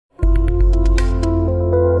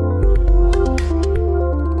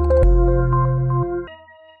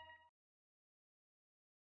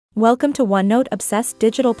Welcome to OneNote Obsessed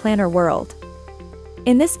Digital Planner World.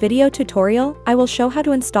 In this video tutorial, I will show how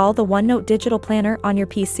to install the OneNote Digital Planner on your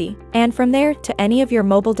PC, and from there to any of your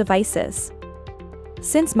mobile devices.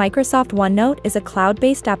 Since Microsoft OneNote is a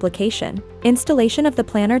cloud-based application, installation of the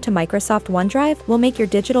planner to Microsoft OneDrive will make your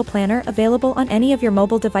digital planner available on any of your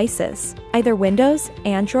mobile devices, either Windows,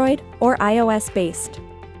 Android, or iOS-based.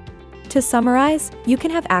 To summarize, you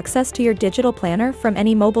can have access to your digital planner from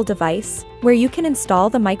any mobile device, where you can install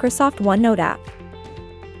the Microsoft OneNote app.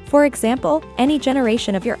 For example, any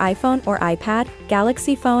generation of your iPhone or iPad,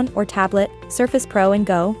 Galaxy phone or tablet, Surface Pro and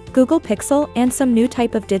Go, Google Pixel, and some new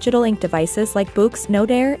type of digital ink devices like Book's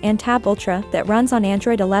Note Air and Tab Ultra that runs on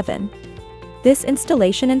Android 11. This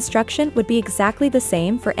installation instruction would be exactly the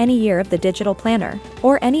same for any year of the digital planner,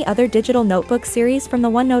 or any other digital notebook series from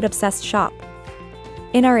the OneNote Obsessed shop.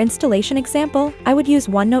 In our installation example, I would use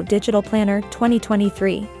OneNote Digital Planner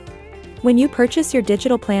 2023. When you purchase your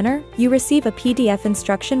digital planner, you receive a PDF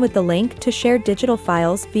instruction with the link to shared digital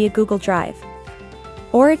files via Google Drive.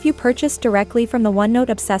 Or if you purchase directly from the OneNote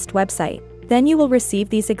Obsessed website, then you will receive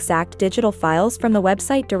these exact digital files from the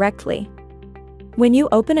website directly. When you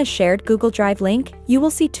open a shared Google Drive link, you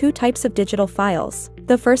will see two types of digital files.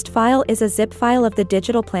 The first file is a zip file of the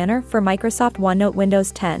digital planner for Microsoft OneNote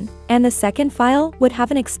Windows 10, and the second file would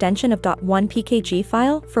have an extension of .onepkg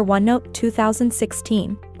file for OneNote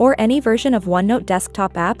 2016, or any version of OneNote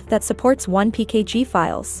desktop app that supports onpkg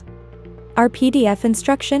files. Our PDF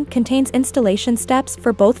instruction contains installation steps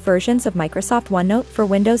for both versions of Microsoft OneNote for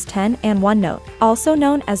Windows 10 and OneNote, also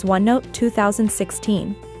known as OneNote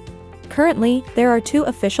 2016. Currently, there are two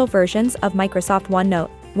official versions of Microsoft OneNote.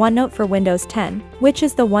 OneNote for Windows 10, which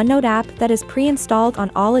is the OneNote app that is pre-installed on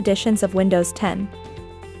all editions of Windows 10.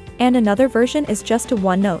 And another version is just a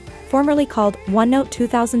OneNote, formerly called OneNote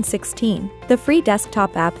 2016, the free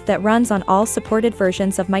desktop app that runs on all supported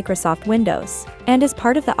versions of Microsoft Windows, and is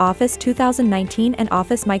part of the Office 2019 and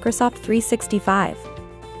Office Microsoft 365.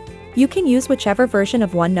 You can use whichever version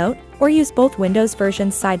of OneNote, or use both Windows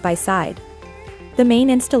versions side by side. The main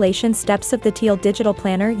installation steps of the Teal Digital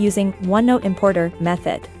Planner using OneNote Importer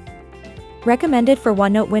method. Recommended for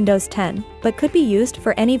OneNote Windows 10, but could be used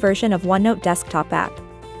for any version of OneNote desktop app.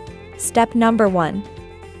 Step number 1.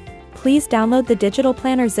 Please download the digital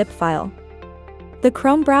planner zip file. The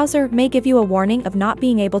Chrome browser may give you a warning of not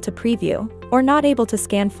being able to preview, or not able to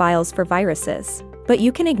scan files for viruses, but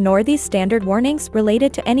you can ignore these standard warnings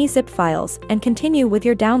related to any zip files and continue with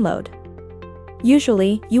your download.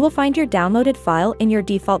 Usually, you will find your downloaded file in your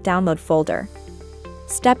default download folder.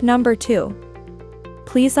 Step number 2.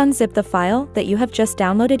 Please unzip the file that you have just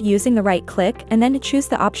downloaded using the right click and then choose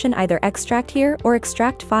the option either Extract Here or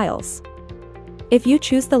Extract Files. If you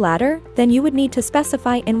choose the latter, then you would need to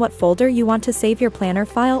specify in what folder you want to save your planner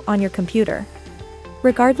file on your computer.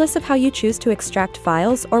 Regardless of how you choose to extract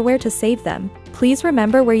files or where to save them, please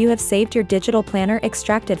remember where you have saved your digital planner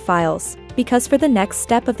extracted files, because for the next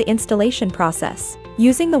step of the installation process,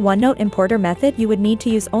 using the OneNote Importer method, you would need to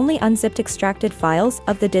use only unzipped extracted files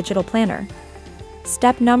of the digital planner.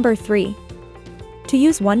 Step number 3. To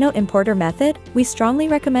use OneNote Importer method, we strongly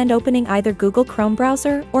recommend opening either Google Chrome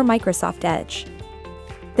browser or Microsoft Edge.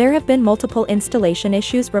 There have been multiple installation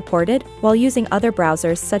issues reported while using other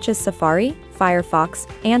browsers such as Safari, Firefox,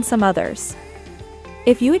 and some others.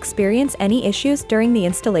 If you experience any issues during the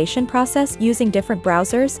installation process using different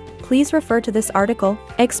browsers, please refer to this article,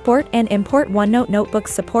 Export and Import OneNote Notebook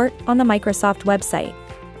Support, on the Microsoft website.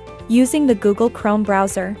 Using the Google Chrome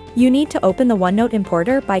browser, you need to open the OneNote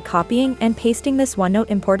Importer by copying and pasting this OneNote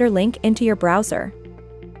Importer link into your browser.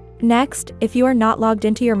 Next, if you are not logged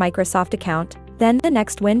into your Microsoft account, then the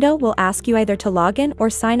next window will ask you either to log in or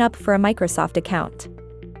sign up for a Microsoft account.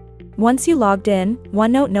 Once you logged in,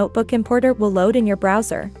 OneNote Notebook Importer will load in your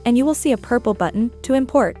browser, and you will see a purple button to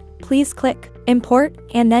import. Please click Import,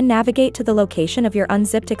 and then navigate to the location of your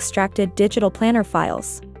unzipped extracted digital planner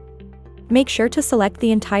files. Make sure to select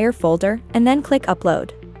the entire folder, and then click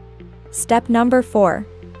Upload. Step number 4.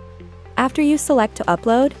 After you select to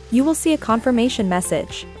upload, you will see a confirmation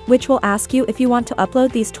message, which will ask you if you want to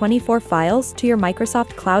upload these 24 files to your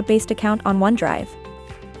Microsoft cloud-based account on OneDrive.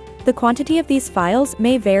 The quantity of these files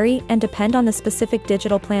may vary and depend on the specific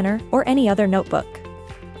digital planner or any other notebook.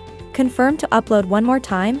 Confirm to upload one more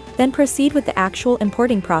time, then proceed with the actual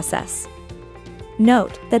importing process.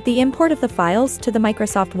 Note that the import of the files to the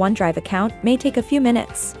Microsoft OneDrive account may take a few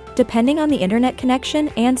minutes, depending on the internet connection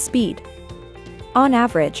and speed. On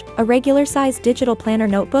average, a regular-sized digital planner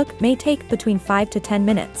notebook may take between 5 to 10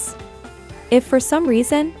 minutes. If for some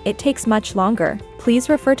reason it takes much longer, please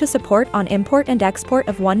refer to support on import and export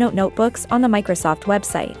of OneNote notebooks on the Microsoft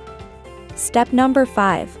website. Step number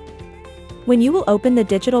 5. When you will open the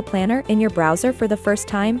digital planner in your browser for the first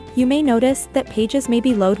time, you may notice that pages may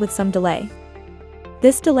be loaded with some delay.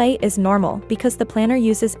 This delay is normal because the planner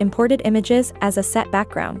uses imported images as a set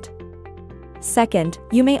background. Second,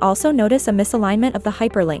 you may also notice a misalignment of the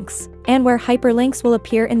hyperlinks, and where hyperlinks will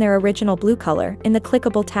appear in their original blue color in the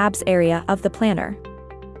clickable tabs area of the planner.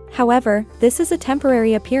 However, this is a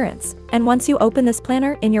temporary appearance, and once you open this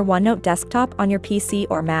planner in your OneNote desktop on your PC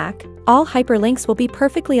or Mac, all hyperlinks will be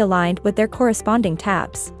perfectly aligned with their corresponding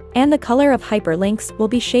tabs, and the color of hyperlinks will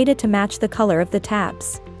be shaded to match the color of the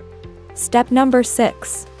tabs. Step number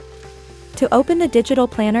 6. To open the digital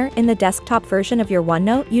planner in the desktop version of your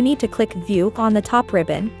OneNote, you need to click View on the top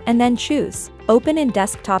ribbon, and then choose Open in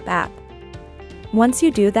Desktop App. Once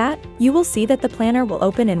you do that, you will see that the planner will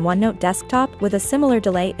open in OneNote Desktop with a similar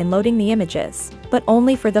delay in loading the images, but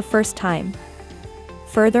only for the first time.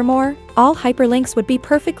 Furthermore, all hyperlinks would be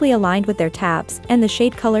perfectly aligned with their tabs, and the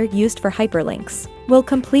shade color used for hyperlinks will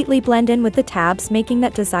completely blend in with the tabs, making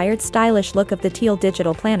that desired stylish look of the Teal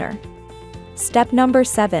Digital Planner. Step number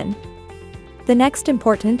 7. The next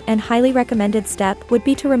important and highly recommended step would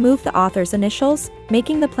be to remove the author's initials,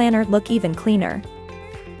 making the planner look even cleaner.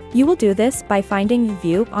 You will do this by finding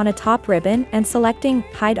View on a top ribbon and selecting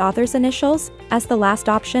Hide Author's Initials as the last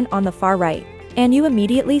option on the far right, and you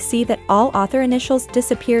immediately see that all author initials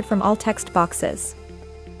disappeared from all text boxes.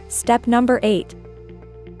 Step number 8.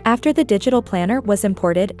 After the digital planner was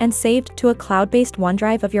imported and saved to a cloud-based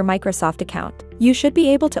OneDrive of your Microsoft account, you should be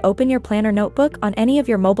able to open your planner notebook on any of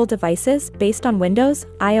your mobile devices based on Windows,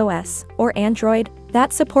 iOS, or Android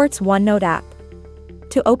that supports OneNote app.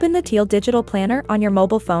 To open the Teal Digital Planner on your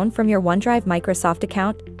mobile phone from your OneDrive Microsoft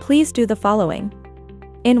account, please do the following.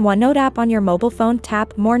 In OneNote app on your mobile phone,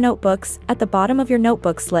 tap More Notebooks at the bottom of your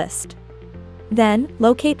notebooks list. Then,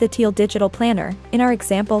 locate the Teal Digital Planner, in our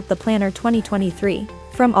example the Planner 2023,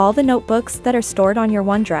 from all the notebooks that are stored on your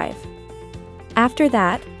OneDrive. After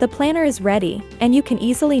that, the planner is ready, and you can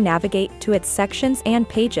easily navigate to its sections and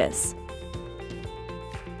pages.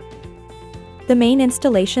 The main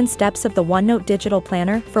installation steps of the OneNote Digital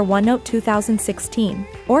Planner for OneNote 2016,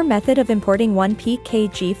 or method of importing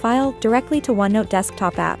onpkg file directly to OneNote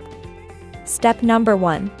desktop app. Step number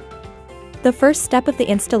 1. The first step of the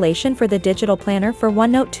installation for the digital planner for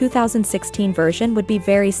OneNote 2016 version would be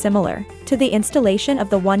very similar to the installation of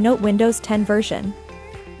the OneNote Windows 10 version.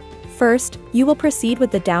 First, you will proceed with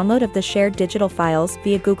the download of the shared digital files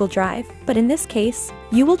via Google Drive, but in this case,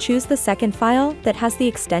 you will choose the second file that has the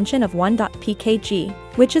extension of one.pkg,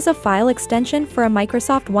 which is a file extension for a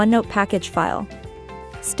Microsoft OneNote package file.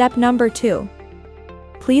 Step number 2.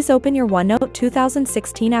 Please open your OneNote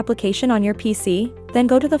 2016 application on your PC, then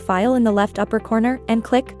go to the file in the left upper corner and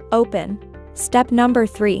click Open. Step number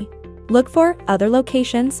 3. Look for Other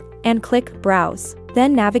Locations and click Browse.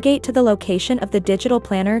 Then navigate to the location of the digital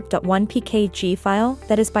planner.onepkg file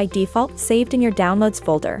that is by default saved in your Downloads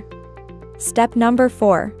folder. Step number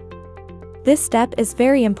 4. This step is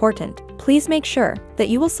very important. Please make sure that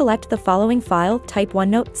you will select the following file type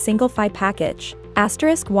OneNote single file package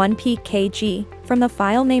 *1pkg from the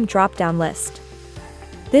file name drop-down list.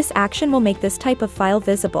 This action will make this type of file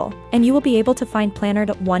visible, and you will be able to find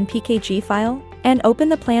planner.onepkg file and open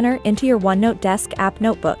the planner into your OneNote Desk app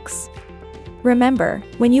notebooks. Remember,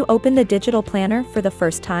 when you open the digital planner for the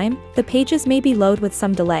first time, the pages may be loaded with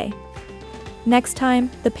some delay. Next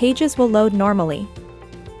time, the pages will load normally.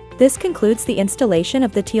 This concludes the installation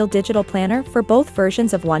of the Teal Digital Planner for both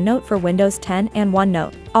versions of OneNote for Windows 10 and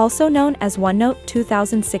OneNote, also known as OneNote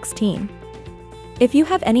 2016. If you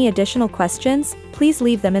have any additional questions, please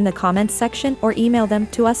leave them in the comments section or email them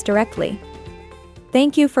to us directly.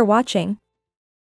 Thank you for watching.